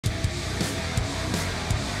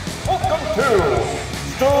welcome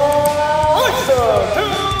to Listen to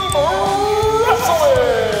Wrestling!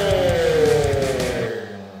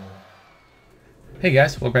 Hey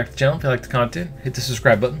guys, welcome back to the channel. If you like the content, hit the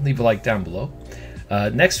subscribe button, leave a like down below.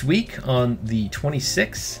 Next week on the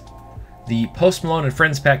 26th, the Post Malone and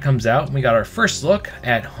Friends pack comes out. We got our first look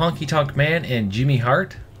at Honky Tonk Man and Jimmy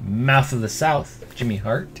Hart, Mouth of the South, Jimmy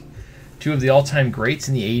Hart, two of the all-time greats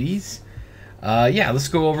in the 80s. Yeah, let's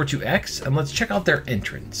go over to X and let's check out their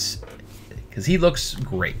entrance, because he looks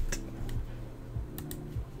great.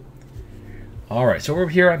 Alright, so we're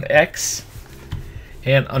here on X,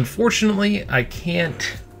 and unfortunately I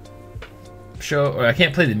can't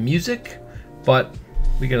play the music, but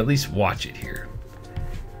we can at least watch it here.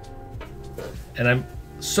 And I'm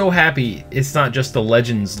so happy it's not just the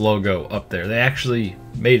Legends logo up there. They actually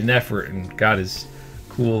made an effort and got his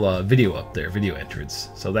cool video up there, video entrance.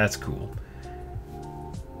 So that's cool.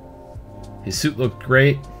 His suit looked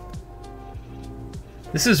great.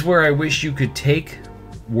 This is where I wish you could take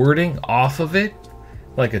wording off of it,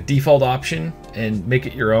 like a default option, and make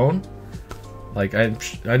it your own. Like I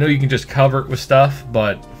know you can just cover it with stuff,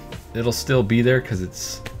 but it'll still be there because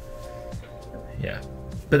it's, yeah.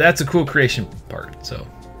 But that's a cool creation part. So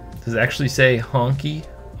does it actually say honky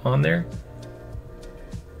on there?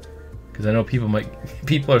 Because I know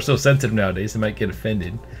people are so sensitive nowadays, they might get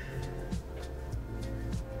offended.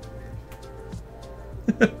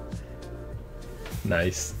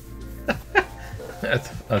 Nice.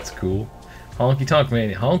 that's cool. Honky Tonk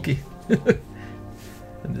Man, honky.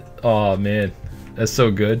 Oh man, that's so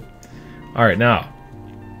good. All right, now,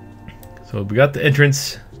 so we got the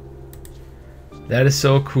entrance. That is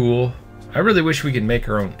so cool. I really wish we could make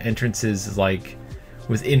our own entrances, like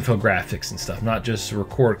with infographics and stuff, not just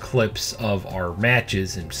record clips of our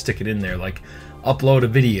matches and stick it in there, like upload a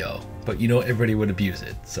video. But you know, everybody would abuse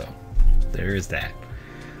it, so there is that.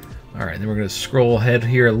 All right, then we're gonna scroll ahead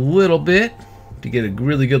here a little bit to get a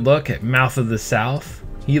really good look at Mouth of the South.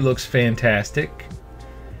 He looks fantastic.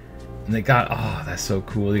 And they got, oh, that's so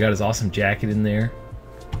cool. They got his awesome jacket in there.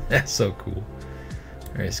 That's so cool.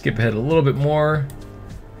 All right, skip ahead a little bit more.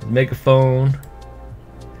 Megaphone.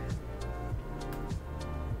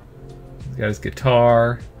 He's got his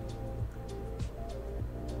guitar.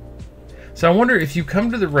 So I wonder if you come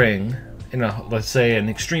to the ring in a, let's say, an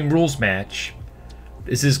Extreme Rules match,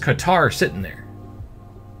 is his guitar sitting there?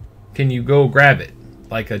 Can you go grab it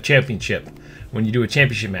like a championship? When you do a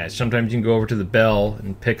championship match, sometimes you can go over to the bell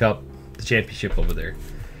and pick up the championship over there.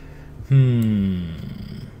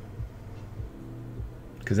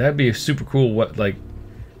 Because that'd be a super cool. What, like,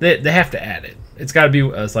 they have to add it. It's got to be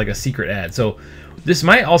as like a secret ad. So this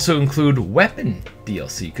might also include weapon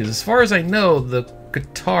DLC, because as far as I know, the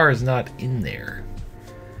guitar is not in there.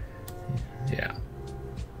 Yeah,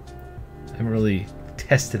 I haven't really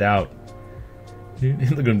tested out.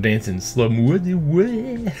 Look at him dancing slow.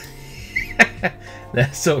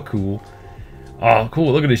 That's so cool. Oh,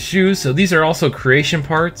 cool. Look at his shoes. So these are also creation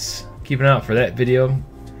parts. Keep an eye out for that video.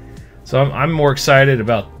 So I'm more excited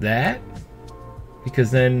about that,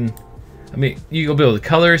 because then, I mean, you'll be able to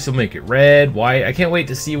color, so make it red, white. I can't wait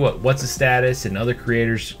to see what's his status and other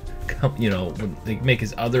creators, you know, when they make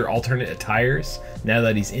his other alternate attires now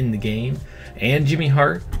that he's in the game. And Jimmy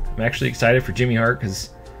Hart. I'm actually excited for Jimmy Hart because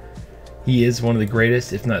he is one of the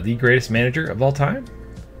greatest, if not the greatest manager of all time.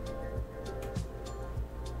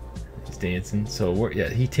 He's dancing. So yeah,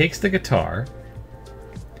 he takes the guitar.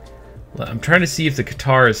 I'm trying to see if the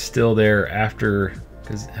guitar is still there after,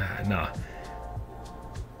 because nah.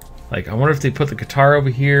 Like, I wonder if they put the guitar over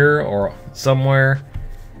here or somewhere.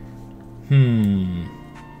 I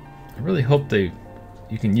really hope you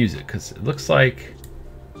can use it, because it looks like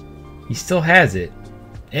he still has it.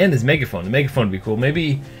 And his megaphone. The megaphone would be cool.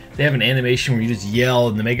 Maybe they have an animation where you just yell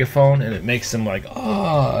in the megaphone and it makes them like,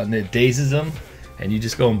 oh, and it dazes them, and you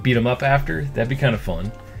just go and beat them up after. That'd be kind of fun.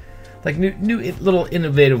 Like new little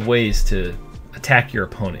innovative ways to attack your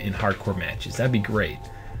opponent in hardcore matches. That'd be great.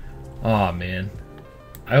 Oh man,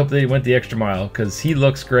 I hope they went the extra mile, because he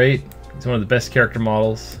looks great. He's one of the best character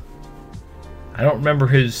models. I don't remember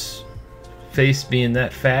his face being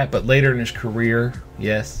that fat, but later in his career,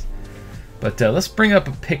 yes. But let's bring up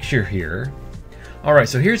a picture here. Alright,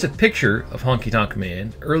 so here's a picture of Honky Tonk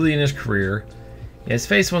Man early in his career. Yeah, his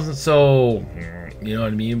face wasn't so, you know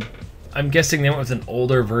what I mean? I'm guessing they went with an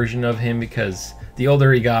older version of him, because the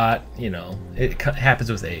older he got, you know, it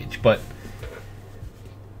happens with age. But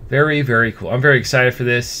very, very cool. I'm very excited for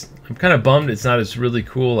this. I'm kind of bummed it's not as really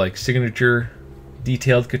cool, like signature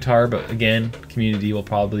detailed guitar, but again, community will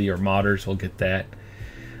probably, or modders will get that.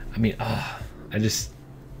 I mean,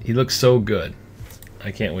 he looks so good. I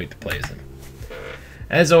can't wait to play as him.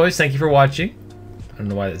 As always, thank you for watching. I don't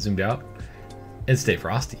know why that zoomed out. And stay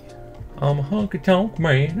frosty. I'm a honky tonk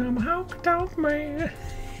man. I'm a honky tonk man.